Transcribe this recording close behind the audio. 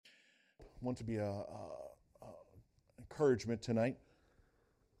want to be a encouragement tonight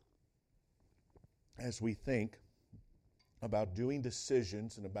as we think about doing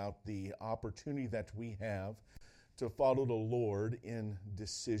decisions and about the opportunity that we have to follow the Lord in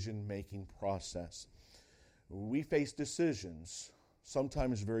decision-making process. We face decisions,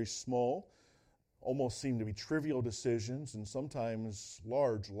 sometimes very small, almost seem to be trivial decisions, and sometimes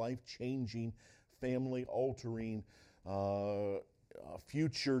large, life-changing, family-altering,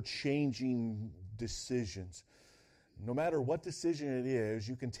 future-changing decisions. No matter what decision it is,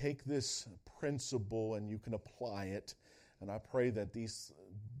 you can take this principle and you can apply it. And I pray that these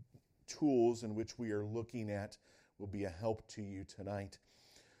tools in which we are looking at will be a help to you tonight.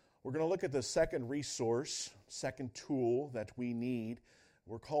 We're going to look at the second resource, second tool that we need.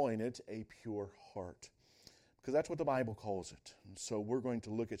 We're calling it a pure heart, because that's what the Bible calls it. And so we're going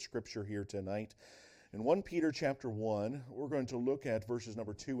to look at Scripture here tonight. In 1 Peter chapter 1, we're going to look at verses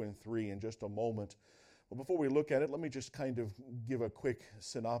number 2 and 3 in just a moment. But before we look at it, let me just kind of give a quick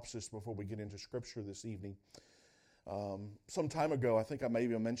synopsis before we get into Scripture this evening. Some time ago, I think I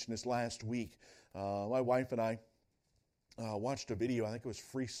maybe mentioned this last week, my wife and I watched a video, I think it was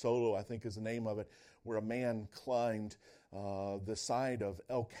Free Solo, I think is the name of it, where a man climbed the side of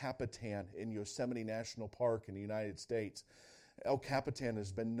El Capitan in Yosemite National Park in the United States. El Capitan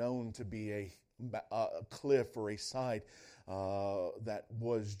has been known to be a cliff or a side that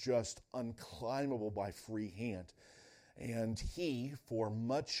was just unclimbable by free hand. And he, for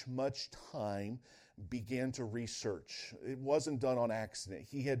much time, began to research. It wasn't done on accident.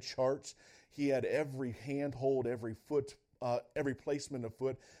 He had charts. He had every handhold, every foot, every placement of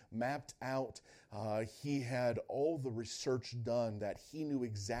foot mapped out. He had all the research done that he knew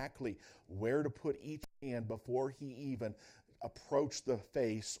exactly where to put each hand before he even approached the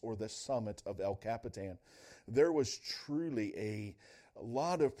face or the summit of El Capitan. There was truly a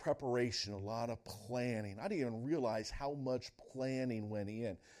lot of preparation, a lot of planning. I didn't even realize how much planning went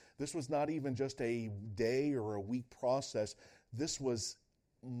in. This was not even just a day or a week process. This was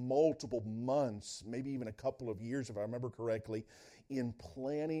multiple months, maybe even a couple of years, if I remember correctly, in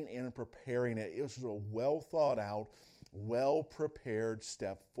planning and preparing it. It was a well thought out, well prepared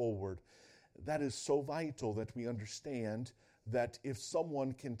step forward. That is so vital that we understand that if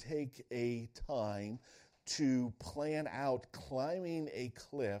someone can take a time to plan out climbing a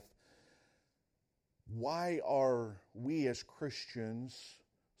cliff, why are we as Christians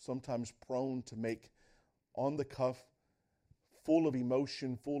sometimes prone to make on-the-cuff, full of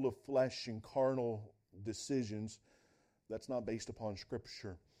emotion, full of flesh and carnal decisions that's not based upon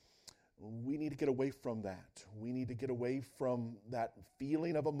Scripture? We need to get away from that. We need to get away from that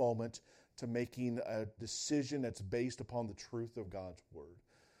feeling of a moment to making a decision that's based upon the truth of God's Word.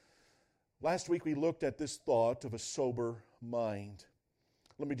 Last week we looked at this thought of a sober mind.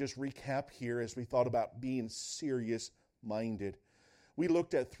 Let me just recap here as we thought about being serious-minded. We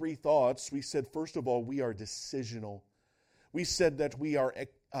looked at three thoughts. We said, first of all, we are decisional. We said that we are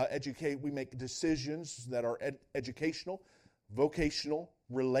we make decisions that are educational, vocational,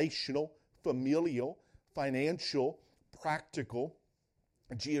 relational, familial, financial, practical,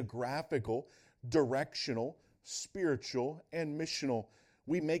 geographical, directional, spiritual, and missional.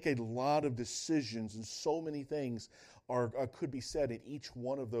 We make a lot of decisions, and so many things could be said in each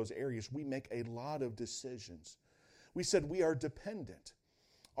one of those areas. We make a lot of decisions. We said we are dependent.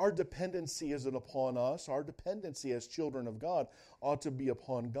 Our dependency isn't upon us. Our dependency as children of God ought to be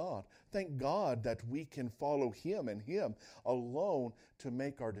upon God. Thank God that we can follow Him and Him alone to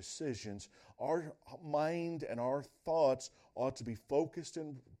make our decisions. Our mind and our thoughts ought to be focused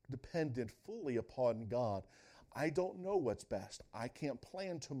and dependent fully upon God. I don't know what's best. I can't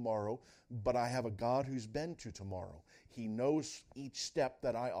plan tomorrow, but I have a God who's been to tomorrow. He knows each step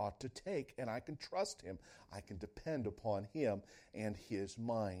that I ought to take, and I can trust Him. I can depend upon Him and His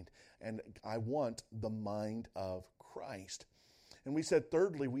mind. And I want the mind of Christ. And we said,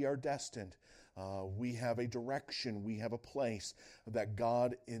 thirdly, we are destined. We have a direction. We have a place that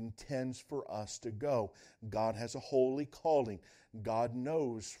God intends for us to go. God has a holy calling. God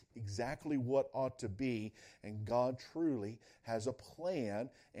knows exactly what ought to be, and God truly has a plan,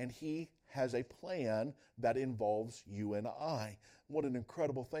 and He has a plan that involves you and I. What an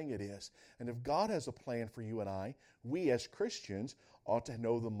incredible thing it is. And if God has a plan for you and I, we as Christians ought to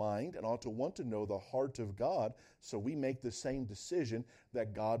know the mind and ought to want to know the heart of God, so we make the same decision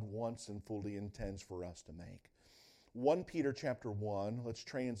that God wants and fully intends for us to make. 1 Peter chapter 1, let's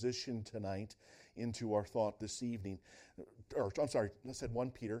transition tonight into our thought this evening. I said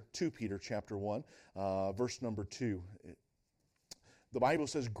 1 Peter, 2 Peter chapter 1, verse number 2. The Bible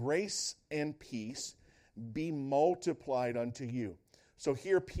says, grace and peace be multiplied unto you. So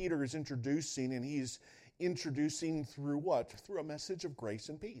here Peter is introducing, and he's introducing through what? Through a message of grace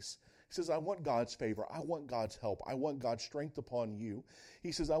and peace. He says, I want God's favor. I want God's help. I want God's strength upon you.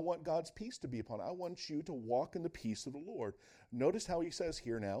 He says, I want God's peace to be upon. I want you to walk in the peace of the Lord. Notice how he says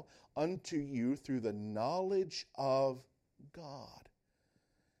here now, unto you through the knowledge of God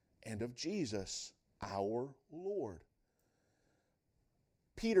and of Jesus, our Lord.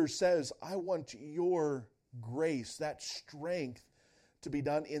 Peter says, I want your grace, that strength, to be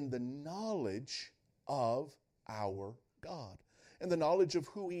done in the knowledge of our God. And the knowledge of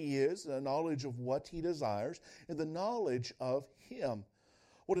who he is, the knowledge of what he desires, and the knowledge of him.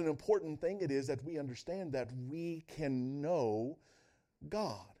 What an important thing it is that we understand that we can know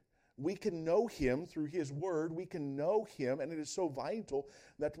God. We can know him through his word. We can know him, and it is so vital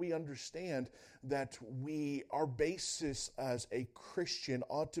that we understand that our basis as a Christian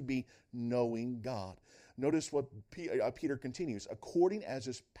ought to be knowing God. Notice what Peter continues. According as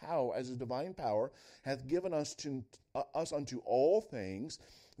his power, as his divine power, hath given us unto all things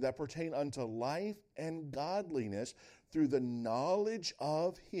that pertain unto life and godliness, through the knowledge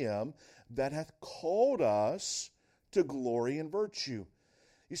of him that hath called us to glory and virtue.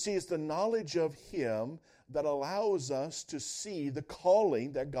 You see, it's the knowledge of him that allows us to see the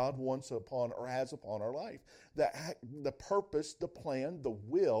calling that God wants upon or has upon our life. The purpose, the plan, the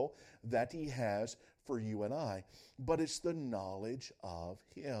will that he has for you and I. But it's the knowledge of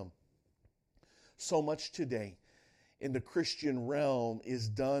him. So much today in the Christian realm is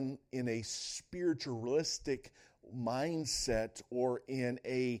done in a spiritualistic mindset, or in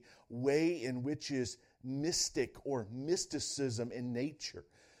a way in which is mystic or mysticism in nature.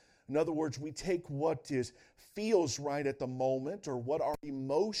 In other words, we take what feels right at the moment, or what our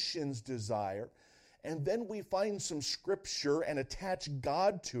emotions desire, and then we find some scripture and attach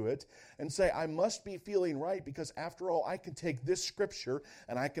God to it and say, I must be feeling right because after all, I can take this scripture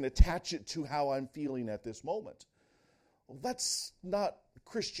and I can attach it to how I'm feeling at this moment. Well, that's not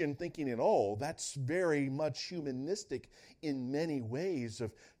Christian thinking at all. That's very much humanistic in many ways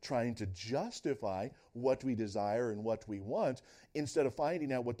of trying to justify what we desire and what we want, instead of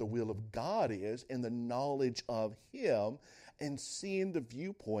finding out what the will of God is and the knowledge of him, and seeing the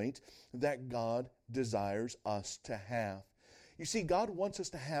viewpoint that God desires us to have. You see, God wants us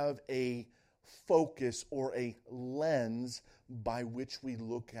to have a focus or a lens by which we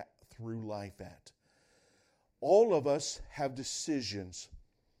look through life at. All of us have decisions.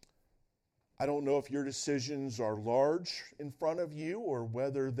 I don't know if your decisions are large in front of you or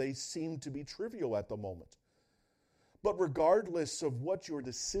whether they seem to be trivial at the moment. But regardless of what your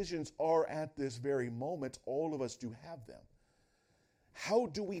decisions are at this very moment, all of us do have them. How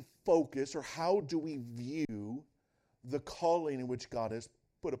do we focus, or how do we view the calling in which God has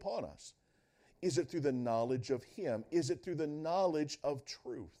put upon us? Is it through the knowledge of him? Is it through the knowledge of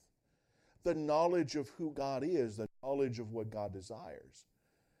truth? The knowledge of who God is, the knowledge of what God desires.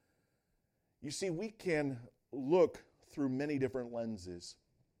 You see, we can look through many different lenses.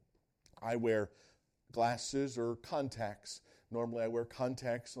 I wear glasses or contacts. Normally I wear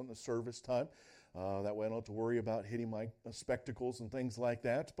contacts on the service time. That way I don't have to worry about hitting my spectacles and things like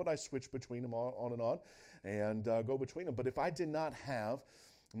that. But I switch between them on and on and go between them. But if I did not have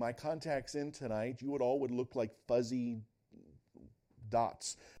my contacts in tonight, you would all look like fuzzy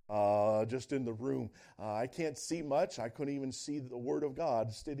dots just in the room. I can't see much. I couldn't even see the Word of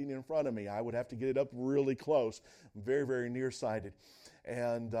God sitting in front of me. I would have to get it up really close. I'm very, very nearsighted.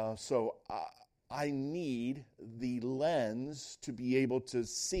 And so I need the lens to be able to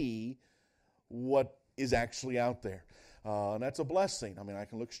see what is actually out there. And that's a blessing. I mean, I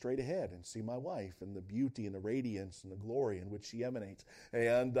can look straight ahead and see my wife and the beauty and the radiance and the glory in which she emanates.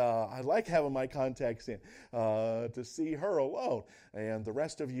 And I like having my contacts in to see her alone. And the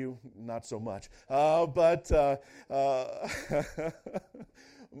rest of you, not so much. But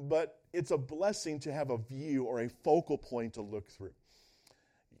it's a blessing to have a view or a focal point to look through.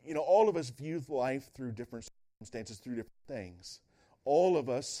 You know, all of us view life through different circumstances, through different things. All of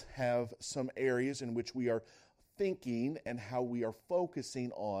us have some areas in which we are thinking and how we are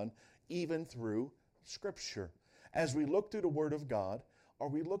focusing on, even through Scripture. As we look through the Word of God, are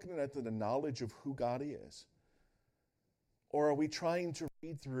we looking at the knowledge of who God is? Or are we trying to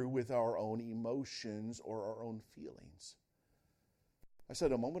read through with our own emotions or our own feelings? I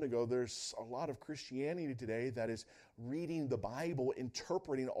said a moment ago, there's a lot of Christianity today that is reading the Bible,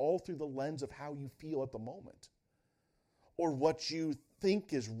 interpreting all through the lens of how you feel at the moment, or what you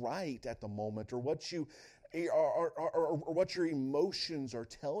think is right at the moment, or what you or what your emotions are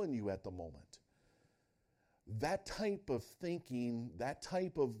telling you at the moment. That type of thinking, that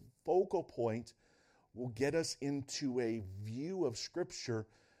type of focal point will get us into a view of Scripture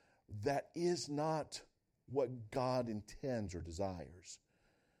that is not what God intends or desires.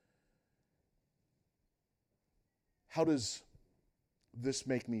 How does this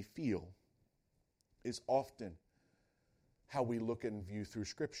make me feel is often how we look and view through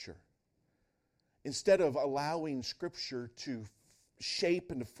Scripture. Instead of allowing Scripture to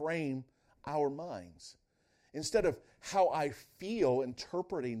shape and to frame our minds, instead of how I feel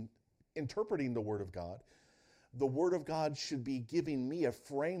interpreting the Word of God should be giving me a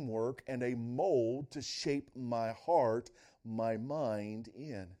framework and a mold to shape my heart, my mind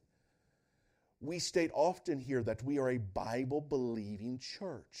in. We state often here that we are a Bible-believing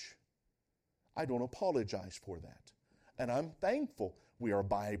church. I don't apologize for that. And I'm thankful we are a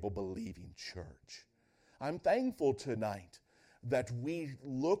Bible-believing church. I'm thankful tonight that we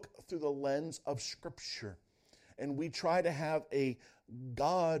look through the lens of Scripture and we try to have a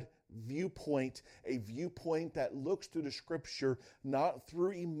God viewpoint, a viewpoint that looks through the Scripture, not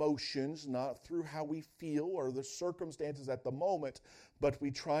through emotions, not through how we feel or the circumstances at the moment, but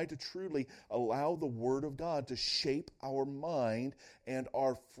we try to truly allow the Word of God to shape our mind and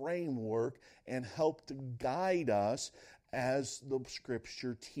our framework and help to guide us as the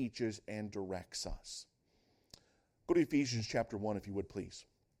Scripture teaches and directs us. Go to Ephesians chapter 1, if you would, please.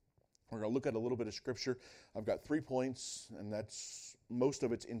 We're going to look at a little bit of Scripture. I've got 3 points, and that's most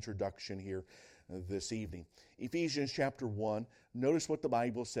of its introduction here this evening. Ephesians chapter 1, notice what the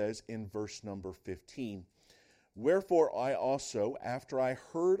Bible says in verse number 15. Wherefore I also, after I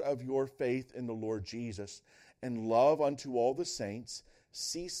heard of your faith in the Lord Jesus, and love unto all the saints,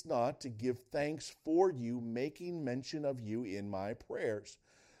 cease not to give thanks for you, making mention of you in my prayers.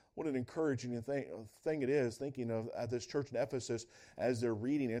 What an encouraging thing it is, thinking of at this church in Ephesus as they're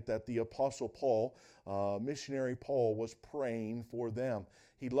reading it, that the Apostle Paul, missionary Paul, was praying for them.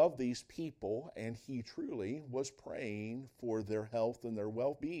 He loved these people, and he truly was praying for their health and their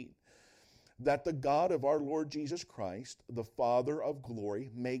well-being. That the God of our Lord Jesus Christ, the Father of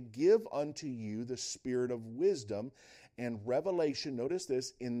glory, may give unto you the spirit of wisdom and revelation, notice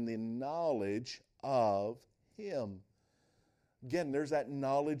this, in the knowledge of Him. Again, there's that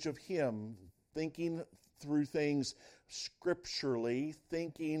knowledge of Him, thinking through things scripturally,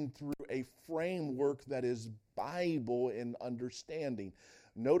 thinking through a framework that is Bible in understanding.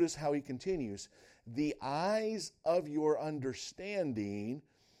 Notice how he continues. The eyes of your understanding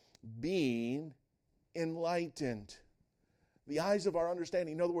being enlightened. The eyes of our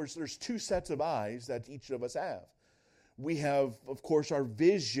understanding. In other words, there's 2 sets of eyes that each of us have. We have, of course, our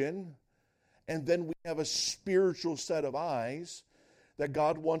vision, and then we have a spiritual set of eyes that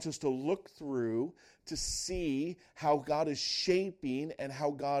God wants us to look through to see how God is shaping and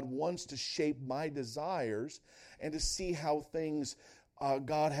how God wants to shape my desires, and to see how things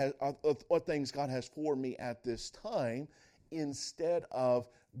what things God has for me at this time, instead of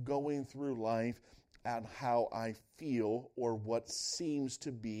going through life at how I feel or what seems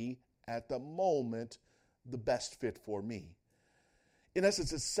to be at the moment the best fit for me. In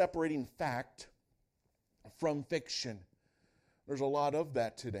essence, it's separating fact from fiction. There's a lot of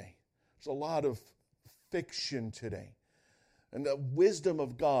that today. There's a lot of fiction today. And the wisdom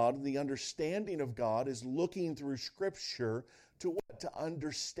of God, the understanding of God, is looking through Scripture to what? To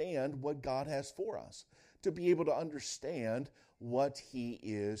understand what God has for us. To be able to understand what He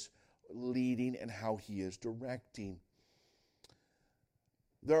is leading and how He is directing.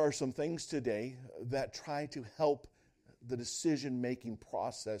 There are some things today that try to help the decision-making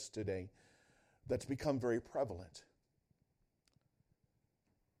process today that's become very prevalent.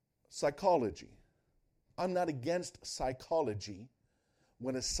 Psychology. I'm not against psychology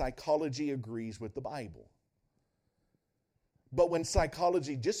when a psychology agrees with the Bible. But when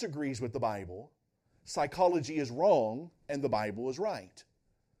psychology disagrees with the Bible, psychology is wrong and the Bible is right.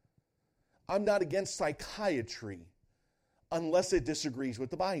 I'm not against psychiatry unless it disagrees with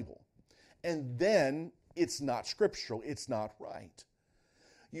the Bible. And then it's not scriptural, it's not right.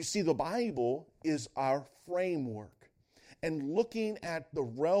 You see, the Bible is our framework. And looking at the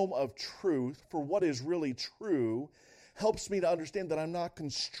realm of truth for what is really true helps me to understand that I'm not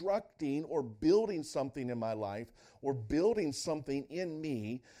constructing or building something in my life or building something in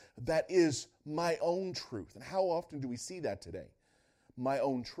me that is my own truth. And how often do we see that today? My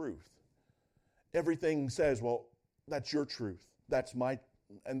own truth. Everything says, well, that's your truth.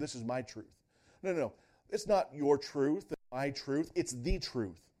 And this is my truth. No. It's not your truth, my truth. It's the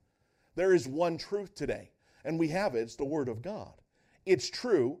truth. There is one truth today, and we have it. It's the Word of God. It's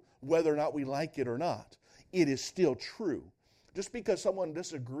true whether or not we like it or not. It is still true. Just because someone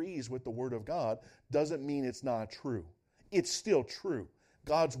disagrees with the Word of God doesn't mean it's not true. It's still true.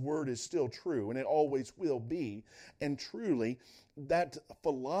 God's word is still true, and it always will be. And truly, that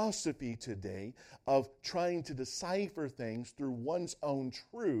philosophy today of trying to decipher things through one's own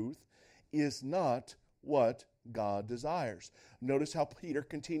truth is not what God desires. Notice how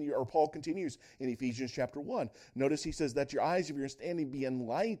Paul continues in Ephesians chapter 1. Notice he says that your eyes of your understanding be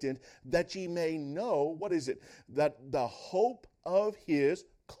enlightened, that ye may know, what is it? That the hope of his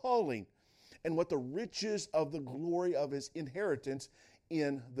calling, and what the riches of the glory of his inheritance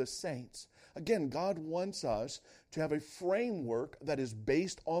in the saints. Again, God wants us to have a framework that is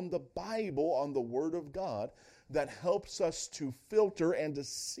based on the Bible, on the Word of God, that helps us to filter and to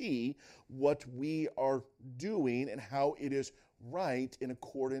see what we are doing and how it is right in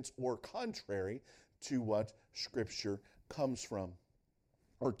accordance or contrary to what Scripture comes from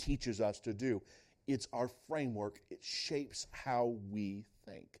or teaches us to do. It's our framework. It shapes how we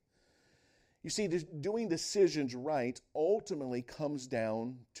think. You see, doing decisions right ultimately comes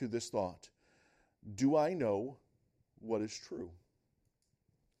down to this thought: do I know what is true?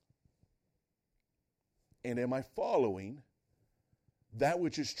 And am I following that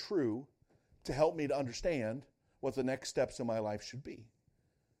which is true to help me to understand what the next steps in my life should be?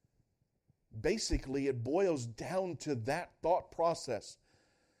 Basically, it boils down to that thought process.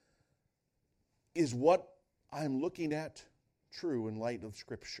 Is what I'm looking at true in light of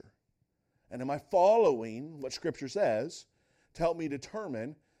Scripture? And am I following what Scripture says to help me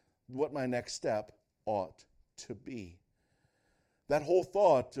determine what my next step ought to be? That whole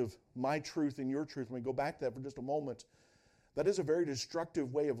thought of my truth and your truth, when we go back to that for just a moment, that is a very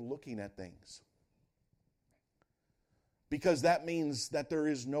destructive way of looking at things. Because that means that there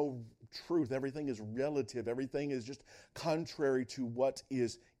is no truth. Everything is relative. Everything is just contrary to what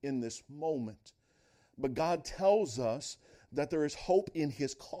is in this moment. But God tells us that there is hope in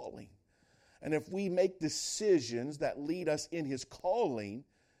His calling. And if we make decisions that lead us in His calling,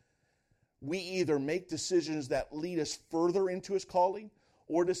 we either make decisions that lead us further into His calling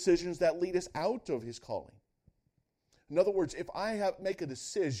or decisions that lead us out of His calling. In other words, if I make a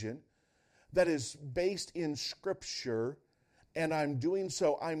decision that is based in Scripture and I'm doing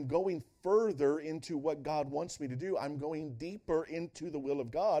so, I'm going further into what God wants me to do. I'm going deeper into the will of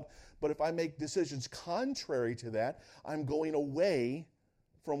God. But if I make decisions contrary to that, I'm going away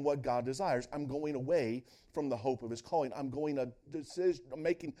from what God desires. I'm going away from the hope of His calling. I'm going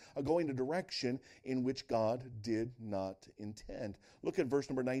a direction in which God did not intend. Look at verse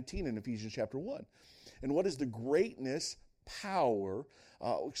number 19 in Ephesians chapter 1. And what is the greatness, power,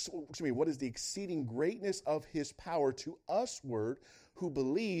 what is the exceeding greatness of His power to usward who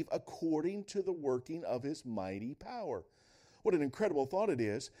believe according to the working of His mighty power? What an incredible thought it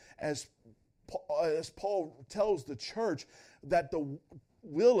is as Paul tells the church that the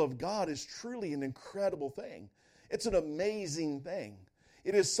will of God is truly an incredible thing. It's an amazing thing.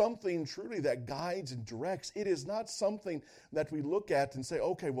 It is something truly that guides and directs. It is not something that we look at and say,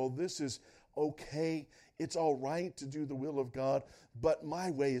 okay, well, this is okay. It's all right to do the will of God, but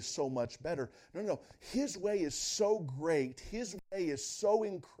my way is so much better. No. His way is so great. His way is so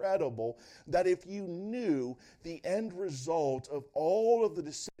incredible that if you knew the end result of all of the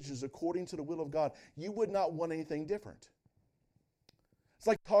decisions according to the will of God, you would not want anything different. It's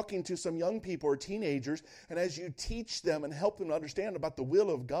like talking to some young people or teenagers, and as you teach them and help them understand about the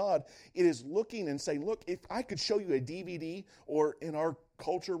will of God, it is looking and saying, look, if I could show you a DVD, or in our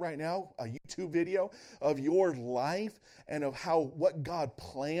culture right now, a YouTube video of your life and of what God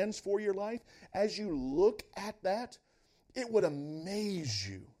plans for your life, as you look at that, it would amaze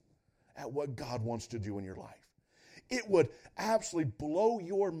you at what God wants to do in your life. It would absolutely blow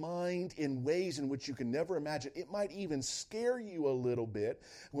your mind in ways in which you can never imagine. It might even scare you a little bit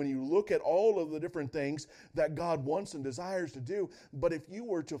when you look at all of the different things that God wants and desires to do. But if you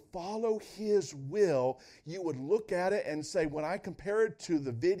were to follow His will, you would look at it and say, when I compare it to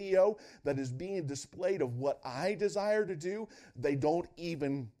the video that is being displayed of what I desire to do, they don't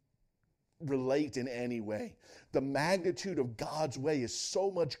even relate in any way. The magnitude of God's way is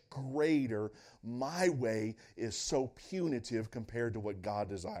so much greater. My way is so punitive compared to what God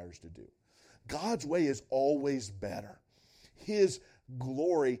desires to do. God's way is always better. His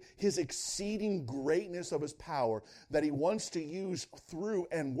glory, His exceeding greatness of His power that He wants to use through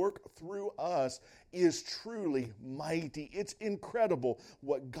and work through us is truly mighty. It's incredible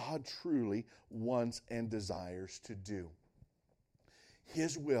what God truly wants and desires to do.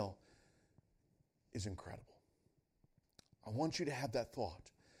 His will is incredible. I want you to have that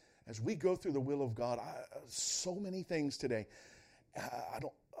thought. As we go through the will of God, so many things today.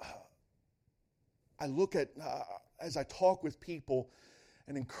 I look at, as I talk with people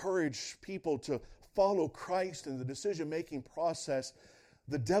and encourage people to follow Christ in the decision-making process,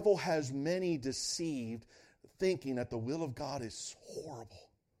 The devil has many deceived, thinking that the will of God is horrible.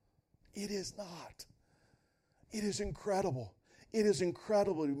 It is not. It is incredible. It is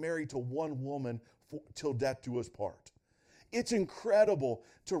incredible to be married to one woman till death do us part. It's incredible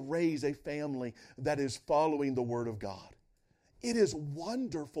to raise a family that is following the Word of God. It is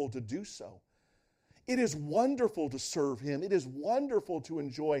wonderful to do so. It is wonderful to serve Him. It is wonderful to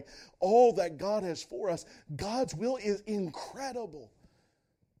enjoy all that God has for us. God's will is incredible.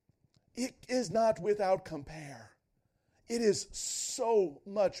 It is not without compare. It is so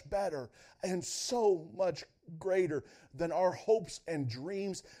much better and so much greater than our hopes and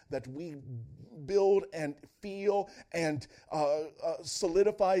dreams that we build and feel and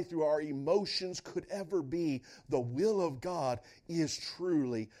solidify through our emotions could ever be. The will of God is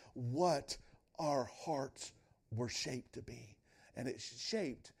truly what our hearts were shaped to be. And it's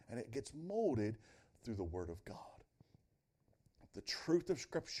shaped and it gets molded through the Word of God. The truth of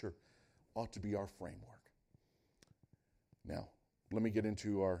Scripture ought to be our framework. Now, let me get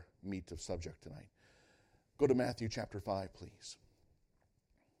into our meat of subject tonight. Go to Matthew chapter 5, please.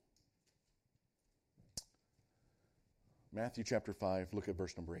 Matthew chapter 5, look at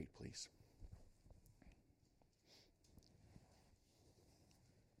verse number 8, please.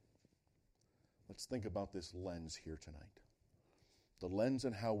 Let's think about this lens here tonight. The lens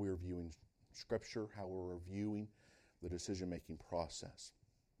and how we're viewing Scripture, how we're viewing the decision-making process.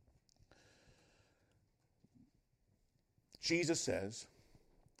 Jesus says,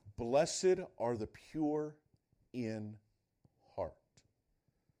 "Blessed are the pure in heart,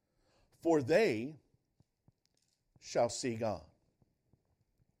 for they shall see God."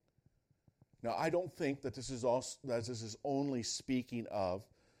 Now, I don't think that this is only speaking of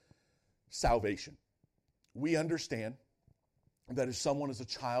salvation. We understand that if someone is a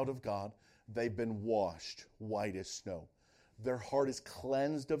child of God, they've been washed white as snow. Their heart is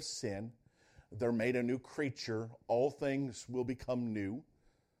cleansed of sin. They're made a new creature. All things will become new,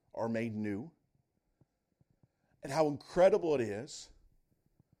 are made new. And how incredible it is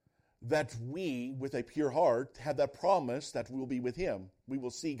that we, with a pure heart, have that promise that we'll be with Him. We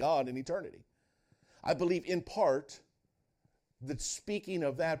will see God in eternity. I believe in part that's speaking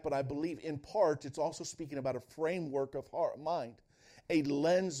of that, but I believe in part it's also speaking about a framework of heart, mind, a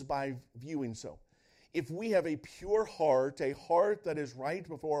lens by viewing so. If we have a pure heart, a heart that is right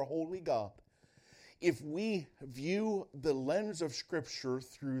before a holy God, if we view the lens of Scripture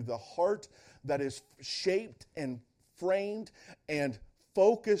through the heart that is shaped and framed and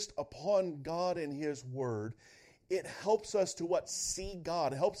focused upon God and His Word, it helps us to see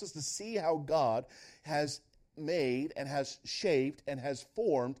God. It helps us to see how God has made and has shaped and has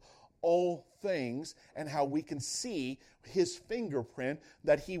formed all things, and how we can see His fingerprint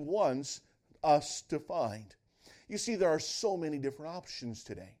that He wants us to find. You see, there are so many different options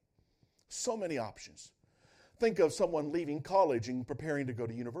today. So many options. Think of someone leaving college and preparing to go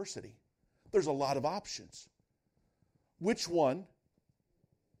to university. There's a lot of options. Which one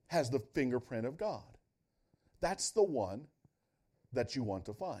has the fingerprint of God? That's the one that you want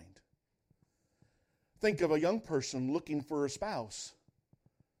to find. Think of a young person looking for a spouse.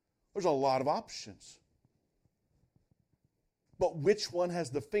 There's a lot of options. But which one has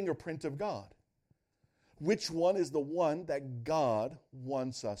the fingerprint of God? Which one is the one that God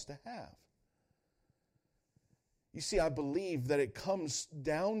wants us to have? You see, I believe that it comes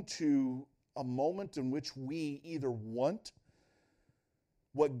down to a moment in which we either want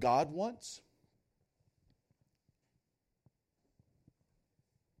what God wants,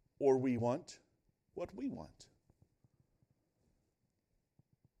 or we want what we want.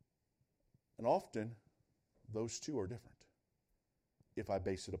 And often, those two are different if I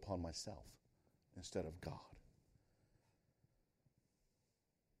base it upon myself instead of God.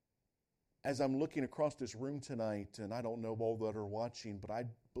 As I'm looking across this room tonight, and I don't know all that are watching, but I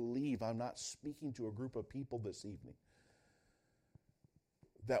believe I'm not speaking to a group of people this evening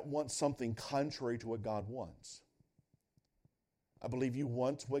that want something contrary to what God wants. I believe you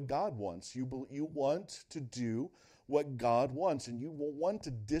want what God wants. You want to do what God wants, and you will want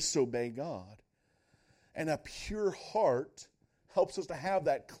to disobey God. And a pure heart helps us to have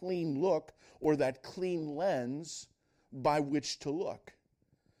that clean look or that clean lens by which to look.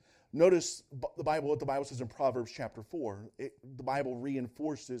 Notice what the Bible says in Proverbs chapter 4. The Bible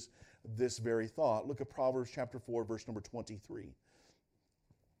reinforces this very thought. Look at Proverbs chapter 4, verse number 23.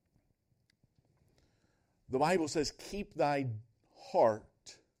 The Bible says, "Keep thy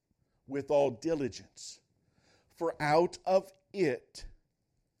heart with all diligence, for out of it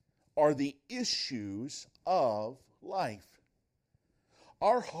are the issues of life."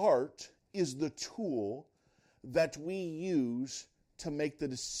 Our heart is the tool that we use to make the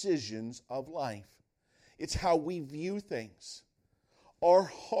decisions of life. It's how we view things. Our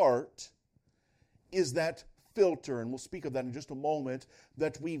heart is that filter, and we'll speak of that in just a moment,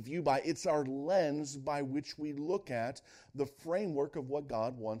 that we view by. It's our lens by which we look at the framework of what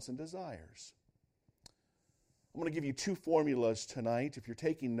God wants and desires. I'm going to give you two formulas tonight. If you're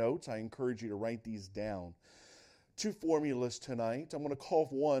taking notes, I encourage you to write these down. Two formulas tonight. I'm going to call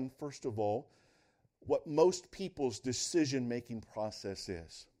one, first of all, what most people's decision-making process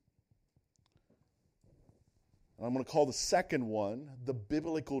is. And I'm going to call the second one the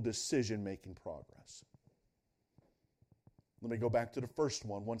biblical decision-making progress. Let me go back to the first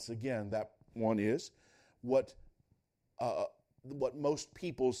one. Once again, that one is what most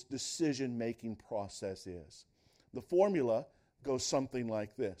people's decision-making process is. The formula goes something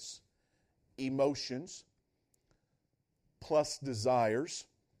like this: emotions plus desires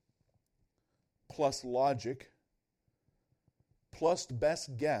plus logic plus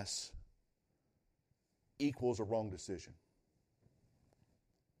best guess equals a wrong decision.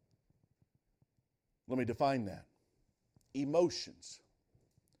 Let me define that. Emotions.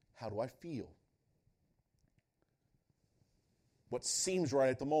 How do I feel? What seems right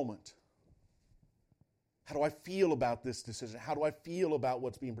at the moment? How do I feel about this decision? How do I feel about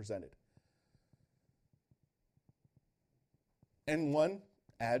what's being presented? And one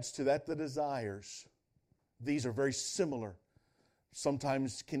adds to that the desires. These are very similar.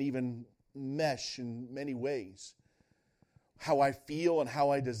 Sometimes can even mesh in many ways. How I feel and how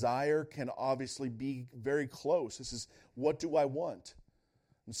I desire can obviously be very close. This is, what do I want?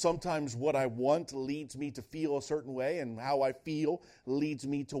 And sometimes what I want leads me to feel a certain way, and how I feel leads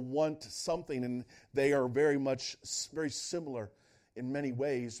me to want something. And they are very similar in many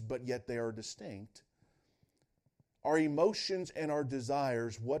ways, but yet they are distinct. Our emotions and our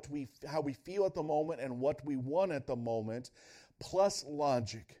desires, how we feel at the moment and what we want at the moment, plus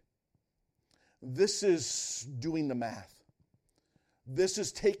logic. This is doing the math. This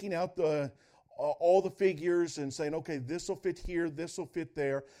is taking out all the figures and saying, okay, this will fit here, this will fit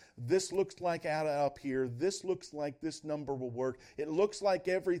there. This looks like add up here. This looks like this number will work. It looks like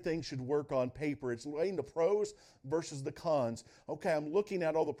everything should work on paper. It's weighing the pros versus the cons. Okay, I'm looking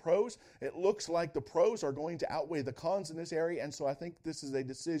at all the pros. It looks like the pros are going to outweigh the cons in this area, and so I think this is a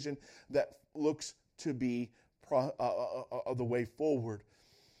decision that looks to be the way forward.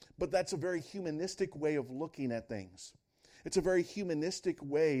 But that's a very humanistic way of looking at things. It's a very humanistic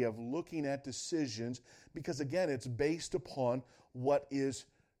way of looking at decisions because, again, it's based upon what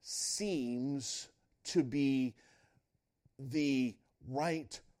seems to be the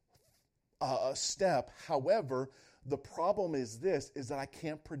right step. However, the problem is that I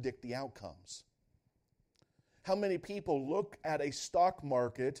can't predict the outcomes. How many people look at a stock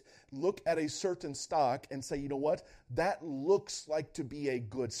market, look at a certain stock and say, you know what, that looks like to be a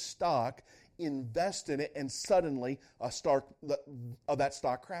good stock, invest in it, and suddenly that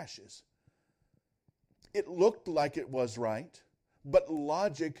stock crashes. It looked like it was right, but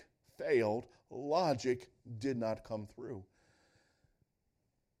logic failed. Logic did not come through.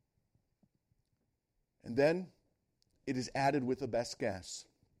 And then it is added with a best guess.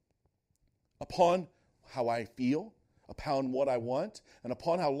 Upon how I feel, upon what I want, and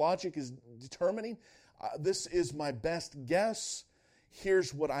upon how logic is determining, this is my best guess.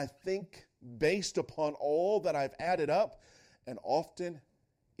 Here's what I think based upon all that I've added up, and often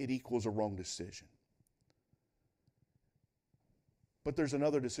it equals a wrong decision. But there's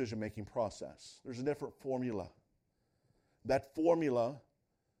another decision-making process. There's a different formula. That formula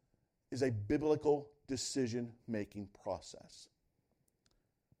is a biblical decision-making process.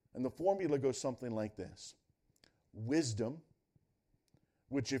 And the formula goes something like this. Wisdom,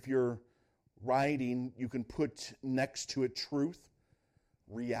 which if you're writing, you can put next to it truth,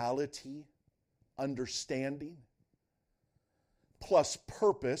 reality, understanding, plus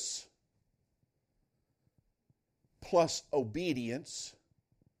purpose, plus obedience.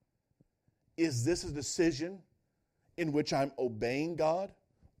 Is this a decision in which I'm obeying God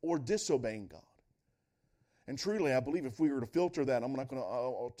or disobeying God? And truly, I believe if we were to filter that,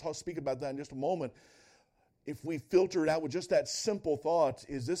 I'll speak about that in just a moment. If we filter it out with just that simple thought,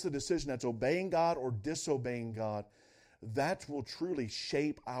 is this a decision that's obeying God or disobeying God? That will truly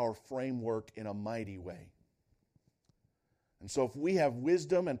shape our framework in a mighty way. And so if we have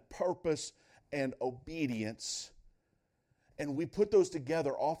wisdom and purpose and obedience, and we put those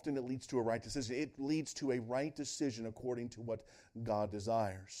together, often it leads to a right decision. It leads to a right decision according to what God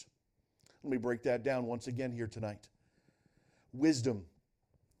desires. Let me break that down once again here tonight. Wisdom.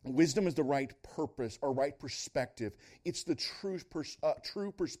 Wisdom is the right purpose or right perspective. It's the true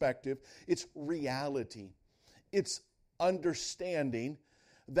perspective. It's reality. It's understanding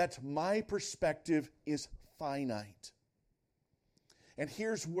that my perspective is finite. And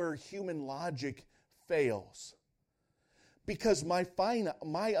here's where human logic fails. Because my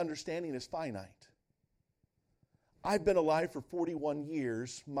understanding is finite. I've been alive for 41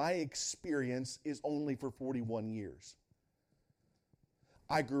 years. My experience is only for 41 years.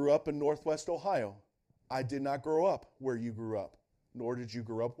 I grew up in Northwest Ohio. I did not grow up where you grew up, nor did you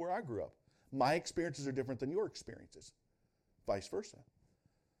grow up where I grew up. My experiences are different than your experiences, vice versa.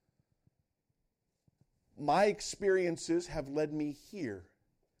 My experiences have led me here.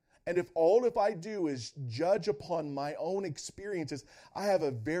 And if I do is judge upon my own experiences, I have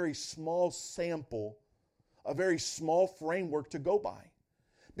a very small sample, a very small framework to go by.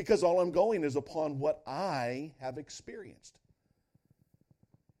 Because all I'm going is upon what I have experienced.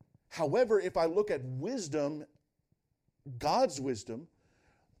 However, if I look at wisdom, God's wisdom,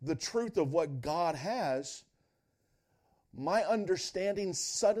 the truth of what God has, my understanding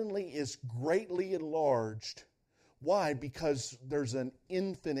suddenly is greatly enlarged. Why? Because there's an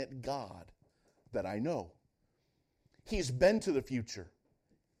infinite God that I know. He's been to the future.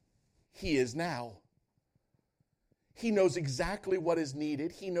 He is now. He knows exactly what is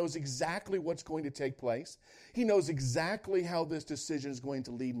needed. He knows exactly what's going to take place. He knows exactly how this decision is going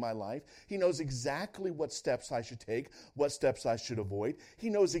to lead my life. He knows exactly what steps I should take, what steps I should avoid. He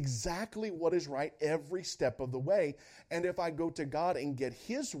knows exactly what is right every step of the way. And if I go to God and get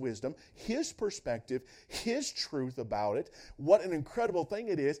His wisdom, His perspective, His truth about it, what an incredible thing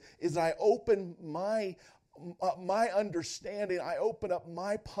it is I open my understanding, I open up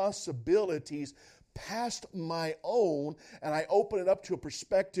my possibilities past my own, and I open it up to a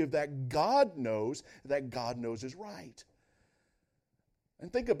perspective that God knows is right. And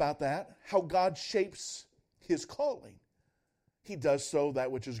think about that, how God shapes His calling. He does so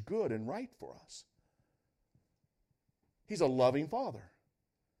that which is good and right for us. He's a loving Father.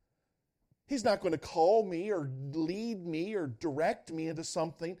 He's not going to call me or lead me or direct me into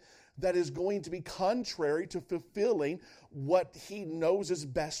something that is going to be contrary to fulfilling what He knows is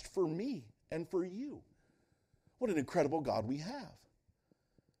best for me and for you. What an incredible God we have.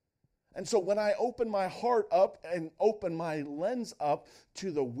 And so when I open my heart up and open my lens up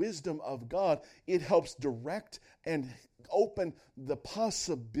to the wisdom of God, it helps direct and open the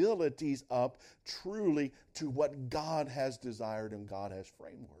possibilities up truly to what God has desired and God has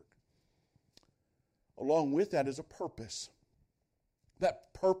framework. Along with that is a purpose.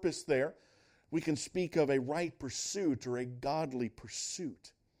 That purpose there, we can speak of a right pursuit or a godly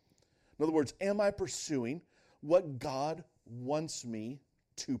pursuit. In other words, am I pursuing what God wants me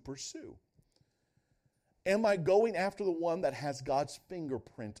to pursue? Am I going after the one that has God's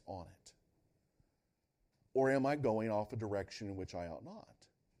fingerprint on it? Or am I going off a direction in which I ought not?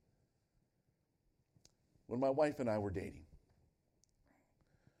 When my wife and I were dating,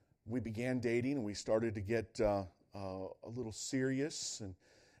 we began dating and we started to get a little serious. And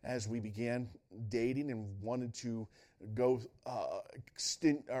as we began dating and wanted to go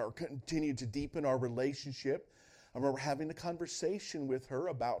continue to deepen our relationship, I remember having a conversation with her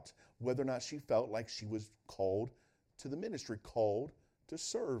about whether or not she felt like she was called to the ministry, called to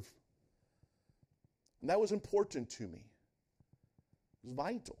serve. And that was important to me. It was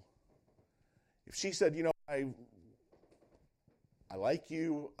vital. If she said, I like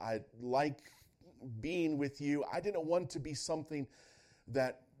you, I like being with you, I didn't want to be something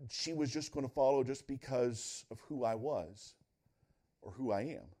that she was just going to follow just because of who I was or who I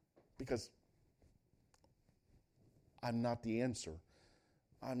am. Because I'm not the answer.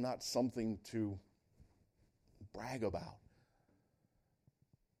 I'm not something to brag about.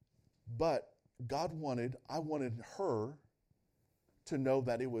 But I wanted her to know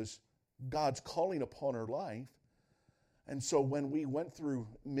that it was God's calling upon her life. And so when we went through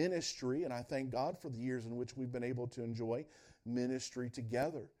ministry, and I thank God for the years in which we've been able to enjoy ministry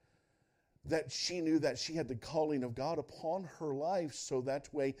together, that she knew that she had the calling of God upon her life, so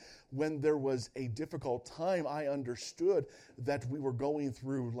that way when there was a difficult time, I understood that we were going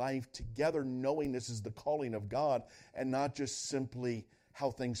through life together, knowing this is the calling of God and not just simply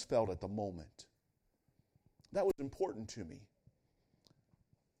how things felt at the moment. That was important to me.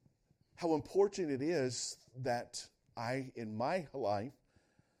 How important it is that I, in my life,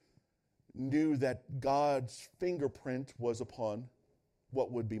 knew that God's fingerprint was upon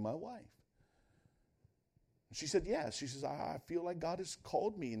what would be my wife. She said, yes. She says, I feel like God has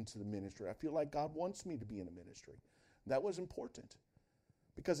called me into the ministry. I feel like God wants me to be in a ministry. That was important.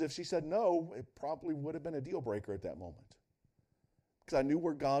 Because if she said no, it probably would have been a deal breaker at that moment. Because I knew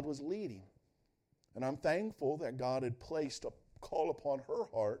where God was leading. And I'm thankful that God had placed a call upon her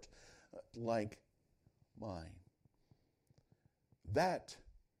heart like mine. that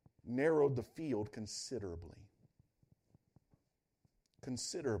narrowed the field considerably.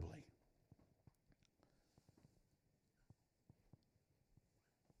 Considerably.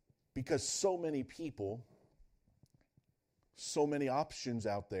 Because so many people, so many options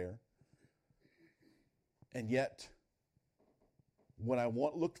out there, and yet, when I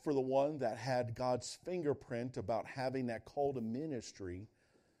looked for the one that had God's fingerprint about having that call to ministry,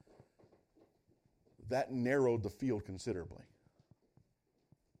 that narrowed the field considerably.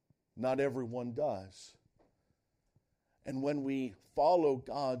 Not everyone does. And when we follow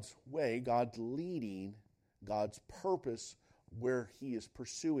God's way, God's leading, God's purpose, where He is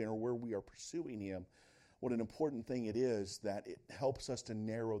pursuing or where we are pursuing Him, what an important thing it is that it helps us to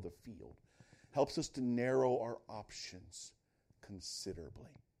narrow the field, helps us to narrow our options considerably.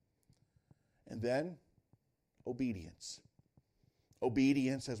 And then, obedience.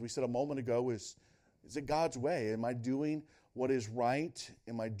 Obedience, as we said a moment ago, is it God's way? Am I doing what is right?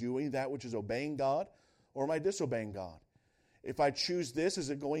 Am I doing that which is obeying God? Or am I disobeying God? If I choose this,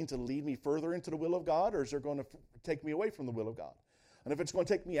 is it going to lead me further into the will of God, or is it going to take me away from the will of God? And if it's going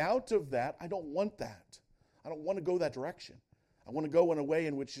to take me out of that, I don't want that. I don't want to go that direction. I want to go in a way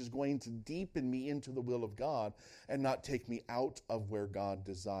in which is going to deepen me into the will of God and not take me out of where God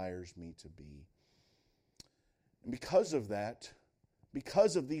desires me to be. And because of that,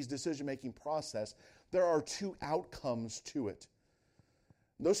 because of these decision-making process, there are two outcomes to it.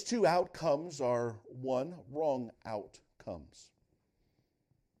 Those two outcomes are, one, wrong outcomes.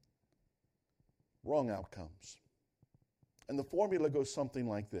 Wrong outcomes. And the formula goes something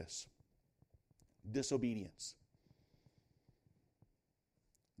like this. Disobedience.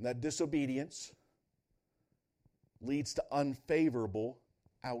 And that disobedience leads to unfavorable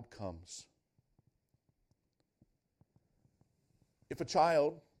outcomes.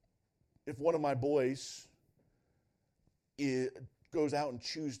 If one of my boys goes out and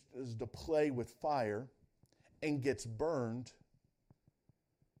chooses to play with fire and gets burned,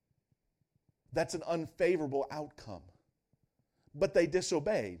 that's an unfavorable outcome. But they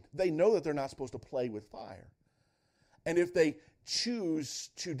disobeyed. They know that they're not supposed to play with fire. And if they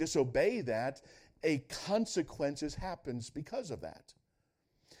choose to disobey that, a consequences happens because of that.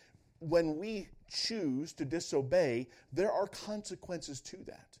 When we choose to disobey, there are consequences to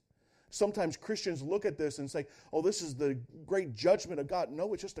that. Sometimes Christians look at this and say, oh, this is the great judgment of God.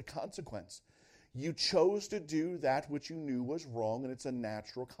 No, it's just a consequence. You chose to do that which you knew was wrong, and it's a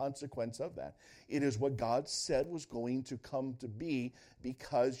natural consequence of that. It is what God said was going to come to be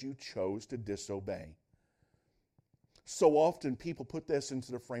because you chose to disobey. So often people put this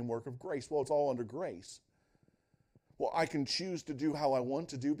into the framework of grace. Well, it's all under grace. Well, I can choose to do how I want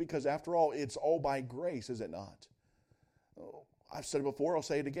to do because, after all, it's all by grace, is it not? I've said it before, I'll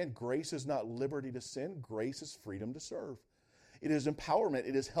say it again. Grace is not liberty to sin. Grace is freedom to serve. It is empowerment.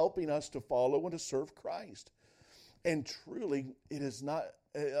 It is helping us to follow and to serve Christ. And truly, it is not,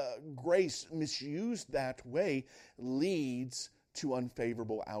 grace misused that way leads to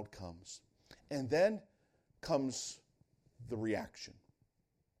unfavorable outcomes. And then comes the reaction.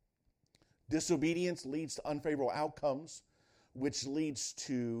 Disobedience leads to unfavorable outcomes, which leads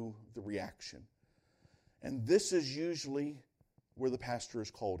to the reaction. And this is usually where the pastor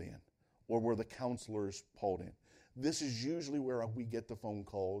is called in, or where the counselor is called in. This is usually where we get the phone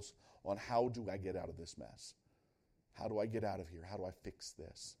calls on how do I get out of this mess? How do I get out of here? How do I fix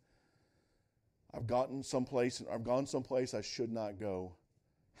this? I've gone someplace I should not go.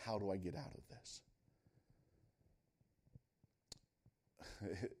 How do I get out of this?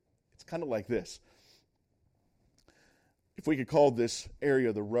 It's kind of like this. If we could call this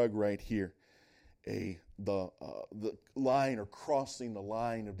area the rug right here, the line or crossing the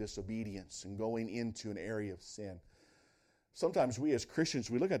line of disobedience and going into an area of sin. Sometimes we as Christians,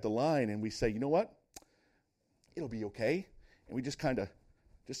 we look at the line and we say, you know what? It'll be okay. And we just kind of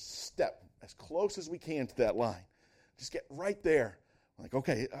just step as close as we can to that line. Just get right there. Like,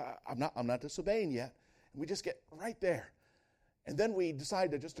 okay, I'm not disobeying yet. And we just get right there. And then we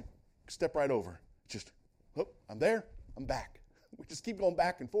decide to just step right over. Just, oh, I'm there, I'm back. We just keep going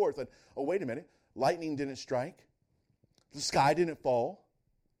back and forth. And, oh, wait a minute. Lightning didn't strike. The sky didn't fall.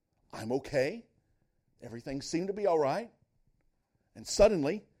 I'm okay. Everything seemed to be all right. And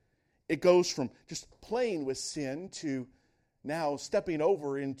suddenly, it goes from just playing with sin to now stepping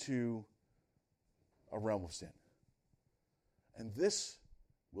over into a realm of sin. And this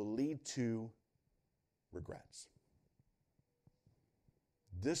will lead to regrets.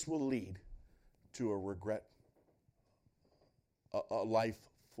 This will lead to a life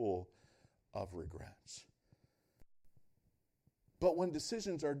full of regrets. But when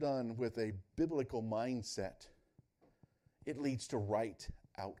decisions are done with a biblical mindset, it leads to right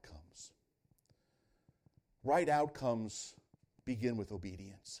outcomes. Right outcomes begin with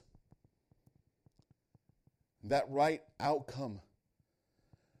obedience. That right outcome,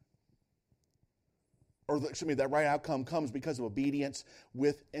 that right outcome comes because of obedience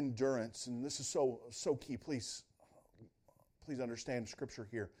with endurance. And this is so key. Please understand Scripture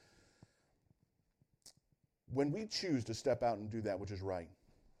here. When we choose to step out and do that which is right,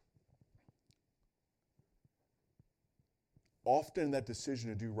 often that decision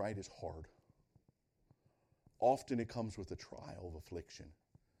to do right is hard. Often it comes with a trial of affliction.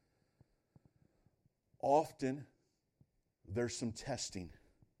 Often there's some testing.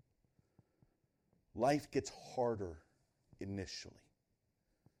 Life gets harder initially.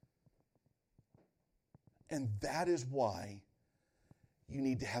 And that is why you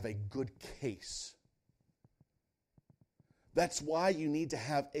need to have a good case. That's why you need to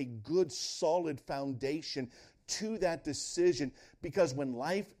have a good, solid foundation to that decision, because when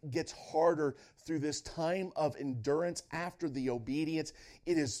life gets harder through this time of endurance after the obedience,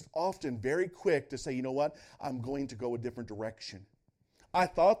 it is often very quick to say, you know what, I'm going to go a different direction. I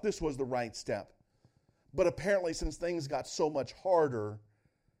thought this was the right step, but apparently since things got so much harder,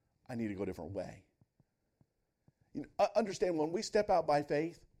 I need to go a different way. Understand, when we step out by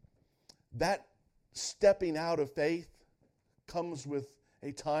faith, that stepping out of faith comes with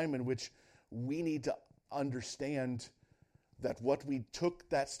a time in which we need to understand that what we took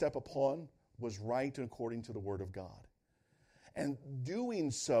that step upon was right and according to the Word of God. And doing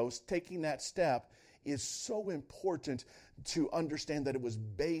so, taking that step, is so important to understand that it was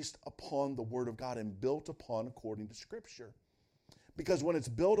based upon the Word of God and built upon according to Scripture. Because when it's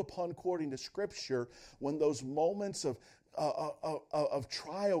built upon according to Scripture, when those moments of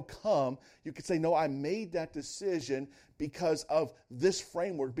trial come, you could say, no, I made that decision because of this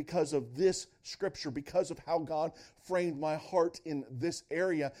framework, because of this Scripture, because of how God framed my heart in this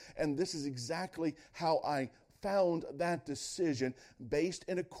area, and this is exactly how I found that decision based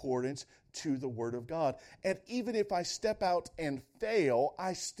in accordance to the Word of God. And even if I step out and fail,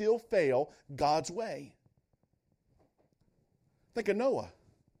 I still fail God's way. Think of Noah.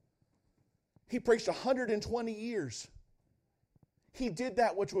 He preached 120 years. He did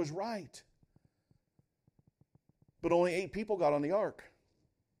that which was right. But only 8 people got on the ark.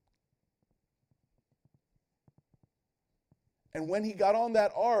 And when he got on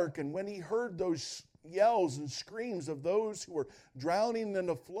that ark, and when he heard those yells and screams of those who were drowning in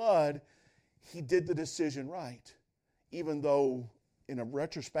the flood, he did the decision right. Even though in a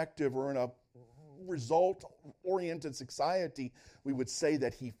retrospective or in a result-oriented society, we would say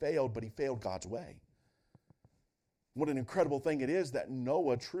that he failed, but he failed God's way. What an incredible thing it is that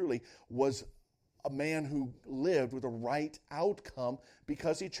Noah truly was a man who lived with a right outcome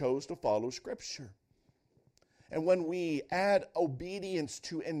because he chose to follow Scripture. And when we add obedience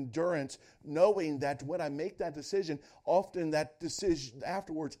to endurance, knowing that when I make that decision, often that decision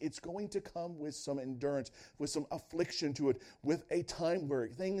afterwards, it's going to come with some endurance, with some affliction to it, with a time where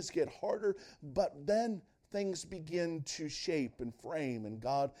things get harder, but then things begin to shape and frame, and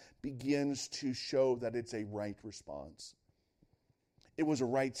God begins to show that it's a right response. It was a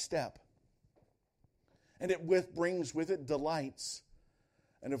right step. And it brings with it delights,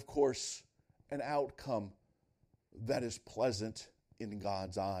 and of course, an outcome that is pleasant in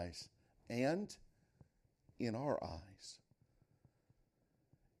God's eyes and in our eyes.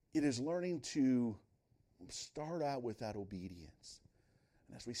 It is learning to start out with that obedience.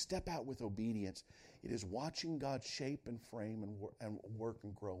 And as we step out with obedience, it is watching God shape and frame and work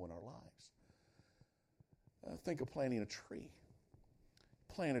and grow in our lives. Think of planting a tree.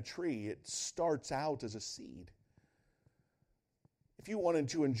 Plant a tree, it starts out as a seed. If you wanted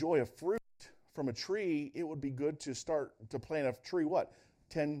to enjoy a fruit from a tree, it would be good to start to plant a tree,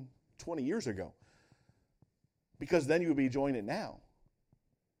 10, 20 years ago? Because then you would be enjoying it now.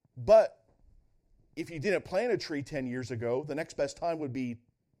 But if you didn't plant a tree 10 years ago, the next best time would be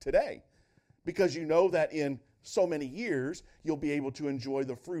today. Because you know that in so many years, you'll be able to enjoy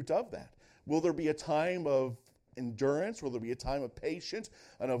the fruit of that. Will there be a time of endurance? Will there be a time of patience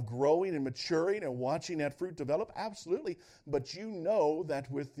and of growing and maturing and watching that fruit develop? Absolutely. But you know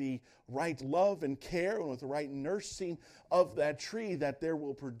that with the right love and care and with the right nursing of that tree, that there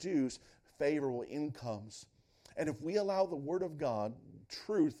will produce favorable incomes. And if we allow the Word of God,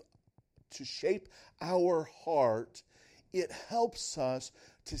 truth, to shape our heart, it helps us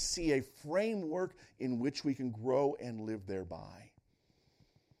to see a framework in which we can grow and live thereby.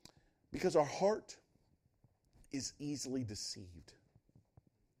 Because our heart is easily deceived.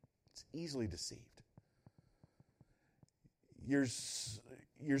 It's easily deceived. Years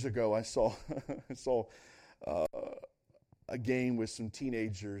ago, I saw a game with some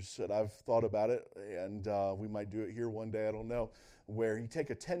teenagers that I've thought about it, and we might do it here one day, I don't know, where you take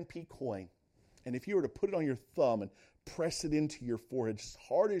a 10p coin, and if you were to put it on your thumb and press it into your forehead as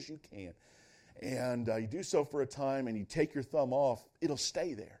hard as you can, and you do so for a time, and you take your thumb off, it'll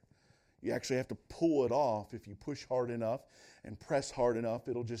stay there. You actually have to pull it off. If you push hard enough and press hard enough,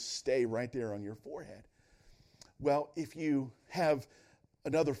 it'll just stay right there on your forehead. Well, if you have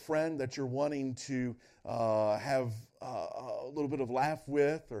another friend that you're wanting to have a little bit of laugh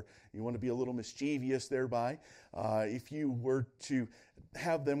with, or you want to be a little mischievous thereby, if you were to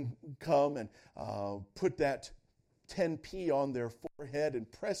have them come and put that 10p on their forehead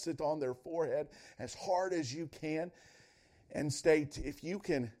and press it on their forehead as hard as you can and state, if you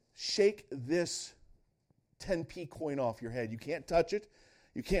can shake this 10p coin off your head, you can't touch it,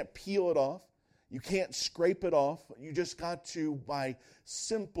 you can't peel it off, you can't scrape it off, you just got to, by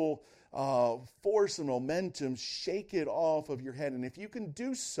simple force and momentum, shake it off of your head. And if you can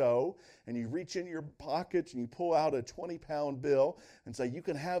do so, and you reach in your pocket and you pull out a 20-pound bill and say, you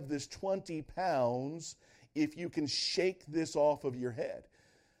can have this 20 pounds if you can shake this off of your head.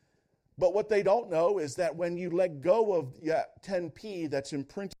 But what they don't know is that when you let go of 10p that's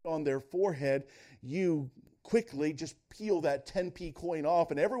imprinted on their forehead, you quickly just peel that 10p coin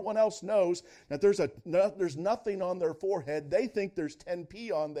off, and everyone else knows that there's nothing on their forehead. They think there's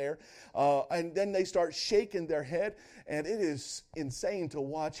 10p on there, and then they start shaking their head, and it is insane to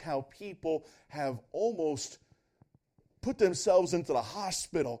watch how people have almost put themselves into the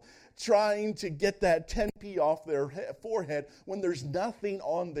hospital trying to get that 10p off their forehead when there's nothing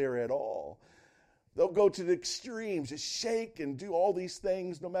on there at all. They'll go to the extremes, just shake and do all these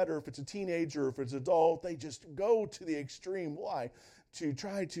things, no matter if it's a teenager or if it's an adult. They just go to the extreme. Why? To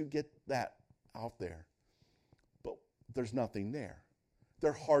try to get that out there. But there's nothing there.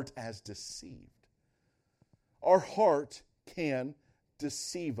 Their heart has deceived. Our heart can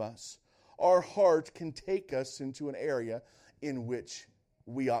deceive us. Our heart can take us into an area in which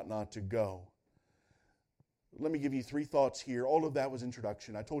we ought not to go. Let me give you 3 thoughts here. All of that was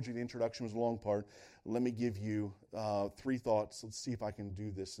introduction. I told you the introduction was a long part. Let me give you 3 thoughts. Let's see if I can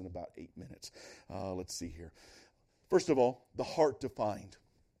do this in about 8 minutes. Let's see here. First of all, the heart defined.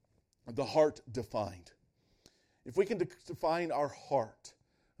 The heart defined. If we can define our heart,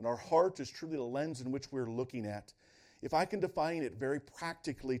 and our heart is truly the lens in which we're looking at, if I can define it very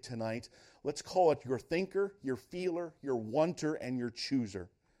practically tonight, let's call it your thinker, your feeler, your wanter, and your chooser.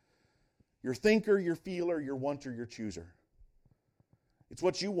 Your thinker, your feeler, your wanter, your chooser. It's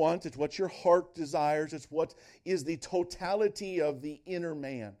what you want. It's what your heart desires. It's what is the totality of the inner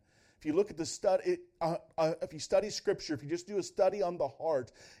man. If you look at the study, if you study Scripture, if you just do a study on the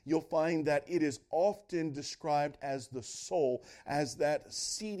heart, you'll find that it is often described as the soul, as that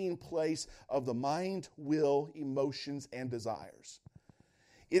seating place of the mind, will, emotions, and desires.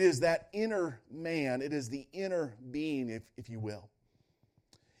 It is that inner man. It is the inner being, if you will.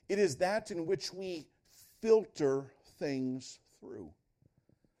 It is that in which we filter things through.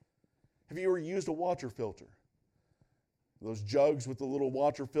 Have you ever used a water filter? Those jugs with the little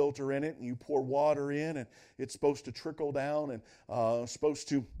water filter in it, and you pour water in, and it's supposed to trickle down and supposed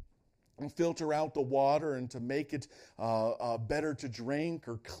to filter out the water and to make it better to drink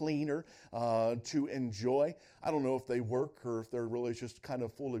or cleaner to enjoy. I don't know if they work or if they're really just kind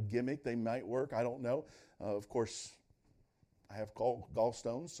of full of gimmick. They might work. I don't know. Of course, I have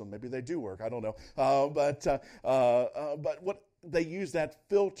gallstones, so maybe they do work. I don't know. But what they use that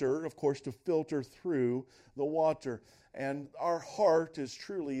filter, of course, to filter through the water. And our heart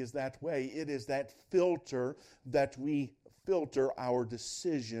is that way. It is that filter that we filter our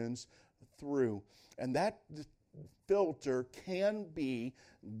decisions through. And that filter can be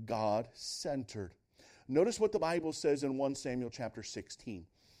God-centered. Notice what the Bible says in 1 Samuel chapter 16.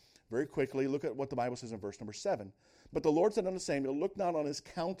 Very quickly, look at what the Bible says in verse number 7. But the Lord said unto Samuel, look not on his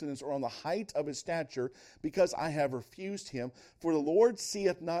countenance or on the height of his stature, because I have refused him. For the Lord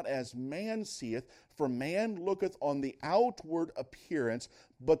seeth not as man seeth, for man looketh on the outward appearance,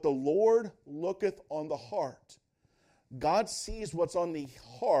 but the Lord looketh on the heart. God sees what's on the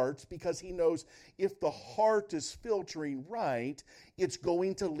heart because he knows if the heart is filtering right, it's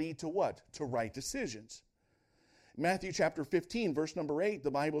going to lead to what? To right decisions. Matthew chapter 15, verse number 8,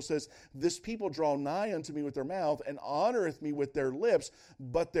 the Bible says, this people draw nigh unto me with their mouth and honoreth me with their lips,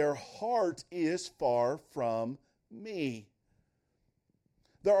 but their heart is far from me.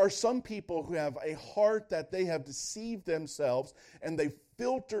 There are some people who have a heart that they have deceived themselves and they've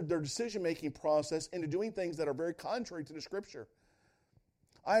filtered their decision-making process into doing things that are very contrary to the Scripture.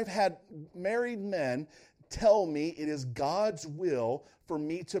 I've had married men tell me it is God's will for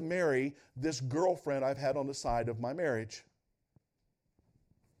me to marry this girlfriend I've had on the side of my marriage.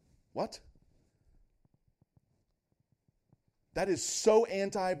 What? That is so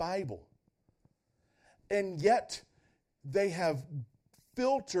anti-Bible. And yet, they have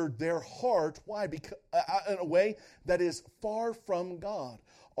filtered their heart. Why? Because, in a way that is far from God.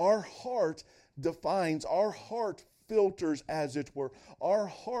 Our heart defines, our heart filters, as it were. Our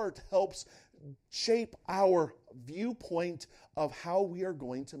heart helps shape our viewpoint of how we are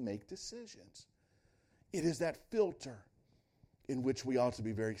going to make decisions. It is that filter in which we ought to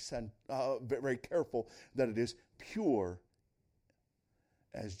be very careful that it is pure,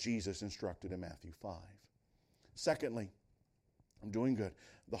 as Jesus instructed in Matthew 5. Secondly, I'm doing good.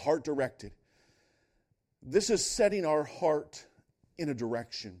 The heart directed. This is setting our heart in a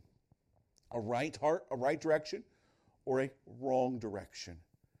direction. A right direction, or a wrong direction.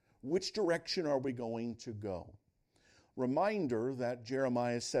 Which direction are we going to go? Reminder that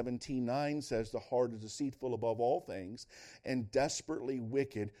Jeremiah 17:9 says the heart is deceitful above all things and desperately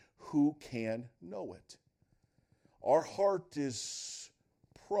wicked. Who can know it? Our heart is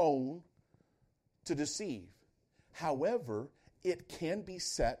prone to deceive. However, it can be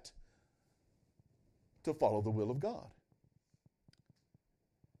set to follow the will of God.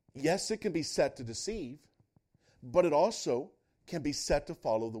 Yes, it can be set to deceive, but it also can be set to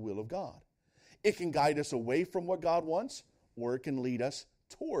follow the will of God. It can guide us away from what God wants, or it can lead us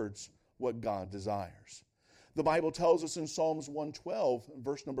towards what God desires. The Bible tells us in Psalms 112,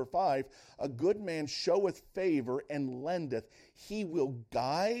 verse number 5, a good man showeth favor and lendeth. He will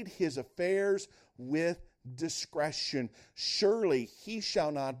guide his affairs with discretion. Surely he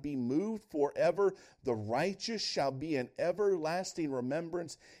shall not be moved forever. The righteous shall be in everlasting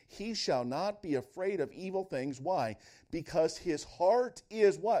remembrance. He shall not be afraid of evil things. Why? Because his heart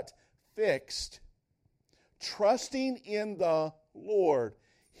is what? Fixed. Trusting in the Lord.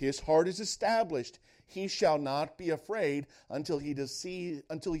 His heart is established. He shall not be afraid until he see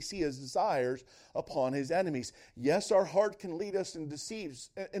his desires upon his enemies. Yes, our heart can lead us in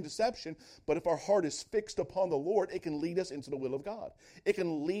deception, but if our heart is fixed upon the Lord, it can lead us into the will of God. It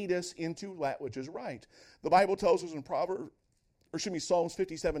can lead us into that which is right. The Bible tells us in Psalms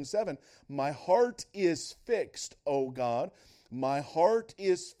 57:7, my heart is fixed, O God. My heart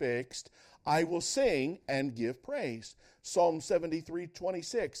is fixed. I will sing and give praise. Psalm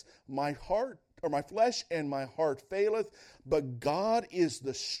 73:26, my flesh and my heart faileth, but God is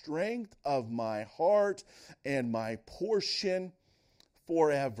the strength of my heart and my portion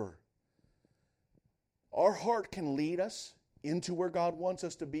forever. Our heart can lead us into where God wants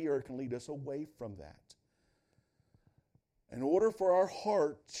us to be, or it can lead us away from that. In order for our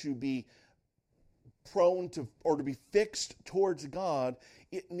heart to be prone to, or to be fixed towards God,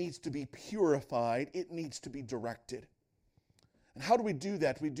 it needs to be purified. It needs to be directed. And how do we do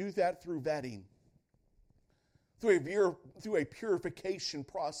that? We do that through vetting, through a purification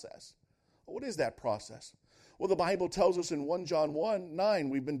process. What is that process? Well, the Bible tells us in 1 John 1:9,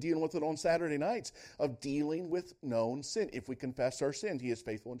 we've been dealing with it on Saturday nights, of dealing with known sin. If we confess our sin, He is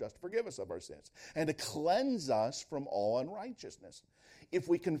faithful and just to forgive us of our sins and to cleanse us from all unrighteousness. If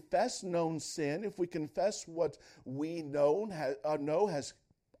we confess known sin, if we confess what we know has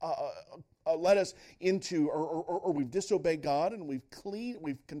led us into, or we've disobeyed God and we've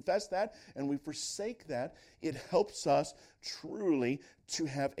confessed that and we forsake that, it helps us truly to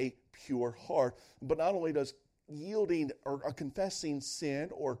have a pure heart. But not only does yielding or confessing sin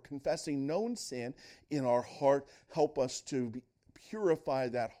or confessing known sin in our heart help us to purify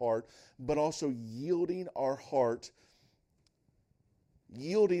that heart, but also yielding our heart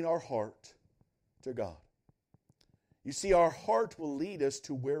to God. You see, our heart will lead us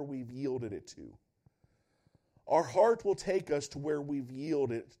to where we've yielded it to. Our heart will take us to where we've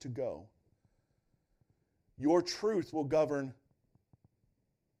yielded it to go. Your truth will govern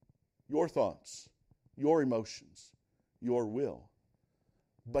your thoughts, your emotions, your will.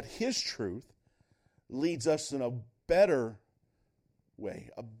 But His truth leads us in a better way,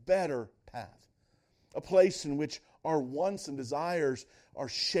 a better path, a place in which our wants and desires are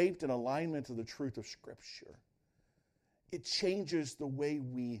shaped in alignment to the truth of Scripture. It changes the way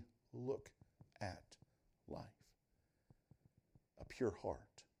we look at life. A pure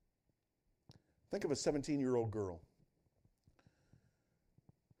heart. Think of a 17-year-old girl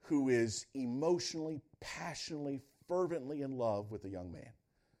who is emotionally, passionately, fervently in love with a young man.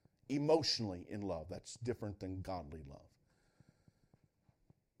 Emotionally in love. That's different than godly love.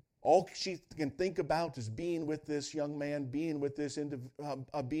 All she can think about is being with this young man, being with that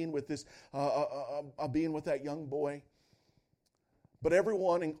young boy. But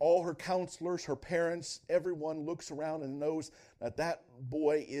everyone, and all her counselors, her parents, everyone looks around and knows that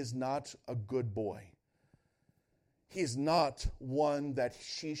boy is not a good boy. He's not one that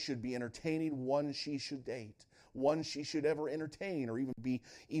she should be entertaining, one she should date, one she should ever entertain or even be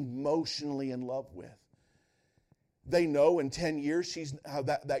emotionally in love with. They know in 10 years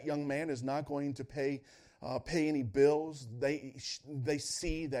that young man is not going to pay any bills. They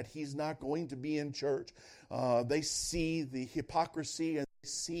see that he's not going to be in church. They see the hypocrisy and they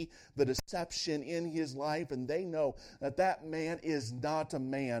see the deception in his life, and they know that man is not a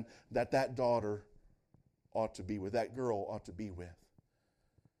man that daughter ought to be with, that girl ought to be with.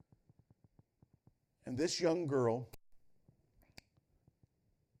 And this young girl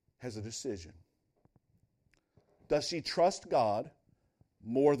has a decision. Does she trust God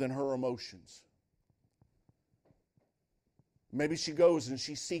more than her emotions? Maybe she goes and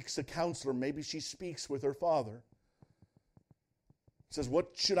she seeks a counselor. Maybe she speaks with her father. Says,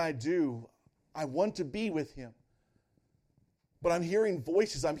 what should I do? I want to be with him. But I'm hearing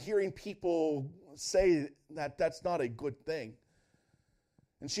voices. I'm hearing people say that that's not a good thing.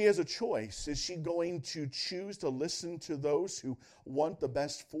 And she has a choice. Is she going to choose to listen to those who want the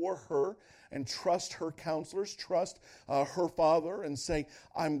best for her and trust her counselors, trust her father, and say,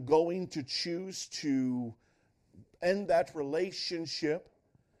 I'm going to choose to end that relationship,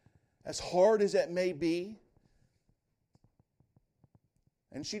 as hard as it may be?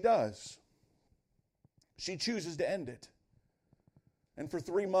 And she does. She chooses to end it. And for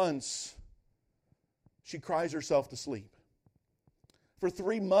 3 months, she cries herself to sleep. For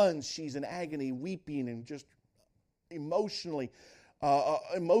 3 months, she's in agony, weeping, and just emotionally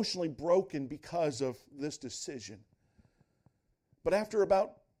broken because of this decision. But after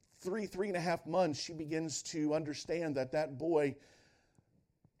about 3.5 months, she begins to understand that boy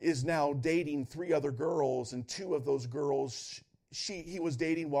is now dating 3 other girls, and 2 of those girls he was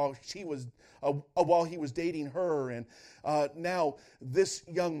dating while he was dating her, and now this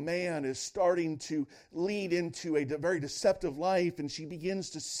young man is starting to lead into a very deceptive life, and she begins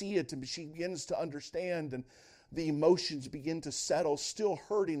to see it, and she begins to understand, and the emotions begin to settle, still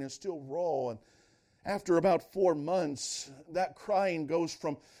hurting and still raw. And after about 4 months, that crying goes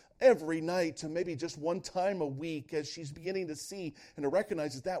from every night to maybe just one time a week, as she's beginning to see and to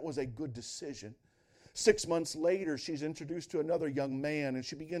recognize that was a good decision. 6 months later, she's introduced to another young man, and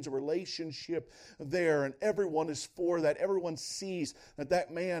she begins a relationship there, and everyone is for that. Everyone sees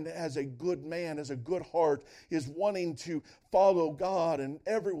that man has a good heart, is wanting to follow God, and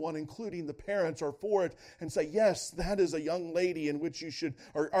everyone, including the parents, are for it and say, yes, that is a young lady in which you should,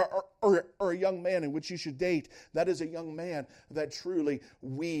 or a young man in which you should date. That is a young man that truly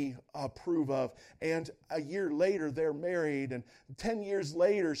we approve of. And a year later, they're married, and 10 years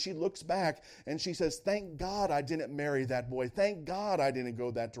later, she looks back and she says, thank God I didn't marry that boy. Thank God I didn't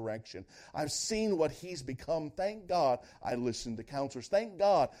go that direction. I've seen what he's become. Thank God I listened to counselors. Thank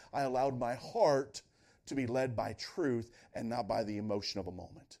God I allowed my heart to be led by truth and not by the emotion of a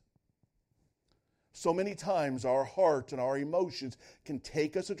moment. So many times our heart and our emotions can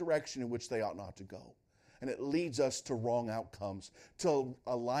take us a direction in which they ought not to go. And it leads us to wrong outcomes, to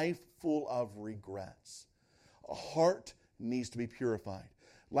a life full of regrets. A heart needs to be purified.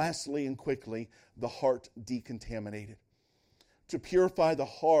 Lastly and quickly, the heart decontaminated. To purify the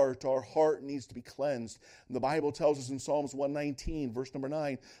heart, our heart needs to be cleansed. The Bible tells us in Psalms 119, verse number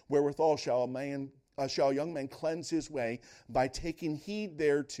 9, wherewithal shall a young man cleanse his way, by taking heed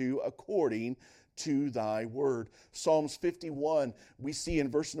thereto according to thy word. Psalms 51, we see in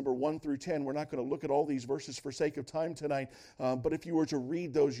verse number 1 through 10. We're not going to look at all these verses for sake of time tonight, but if you were to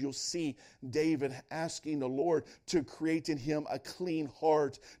read those, you'll see David asking the Lord to create in him a clean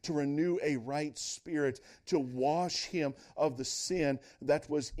heart, to renew a right spirit, to wash him of the sin that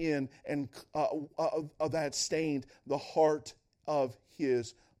was in and that stained the heart of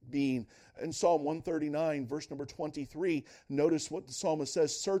his being. In Psalm 139, verse number 23, notice what the psalmist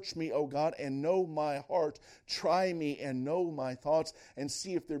says, search me, O God, and know my heart. Try me and know my thoughts, and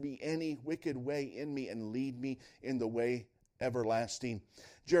see if there be any wicked way in me, and lead me in the way everlasting.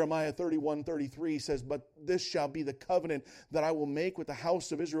 Jeremiah 31:33 says, but this shall be the covenant that I will make with the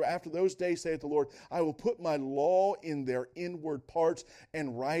house of Israel. After those days, saith the Lord, I will put my law in their inward parts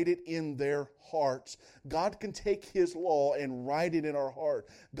and write it in their hearts. God can take his law and write it in our heart.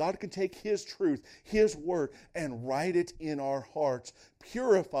 God can take his truth, his word, and write it in our hearts,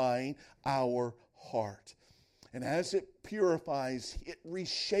 purifying our heart. And as it purifies, it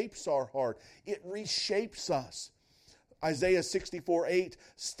reshapes our heart. It reshapes us. Isaiah 64:8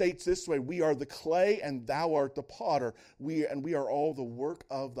 states this way, we are the clay and thou art the potter. We are all the work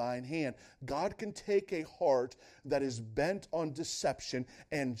of thine hand. God can take a heart that is bent on deception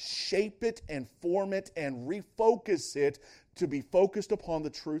and shape it and form it and refocus it to be focused upon the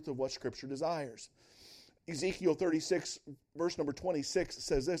truth of what Scripture desires. Ezekiel 36, verse number 26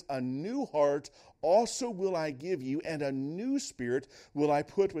 says this, a new heart also will I give you, and a new spirit will I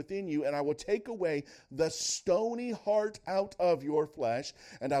put within you, and I will take away the stony heart out of your flesh,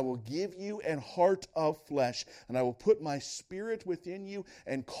 and I will give you an heart of flesh, and I will put my spirit within you,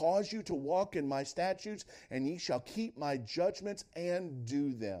 and cause you to walk in my statutes, and ye shall keep my judgments and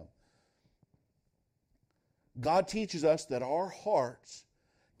do them. God teaches us that our hearts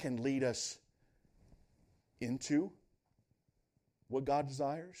can lead us into what God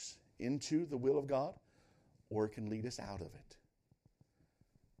desires, into the will of God, or it can lead us out of it.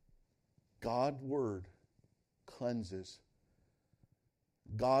 God's word cleanses.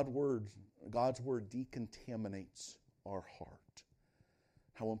 God's word decontaminates our heart.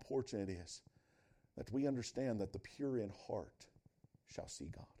 How important it is that we understand that the pure in heart shall see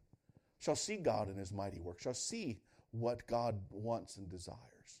God. Shall see God in His mighty work. Shall see what God wants and desires.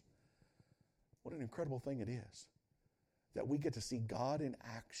 What an incredible thing it is that we get to see God in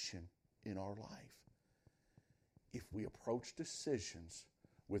action in our life if we approach decisions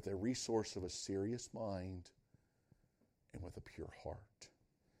with a resource of a serious mind and with a pure heart.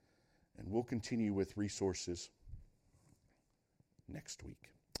 And we'll continue with resources next week.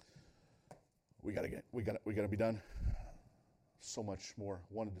 We gotta be done. So much more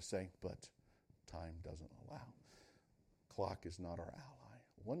wanted to say, but time doesn't allow. Clock is not our ally.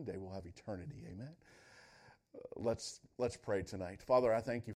 One day we'll have eternity, amen? Let's pray tonight. Father, I thank you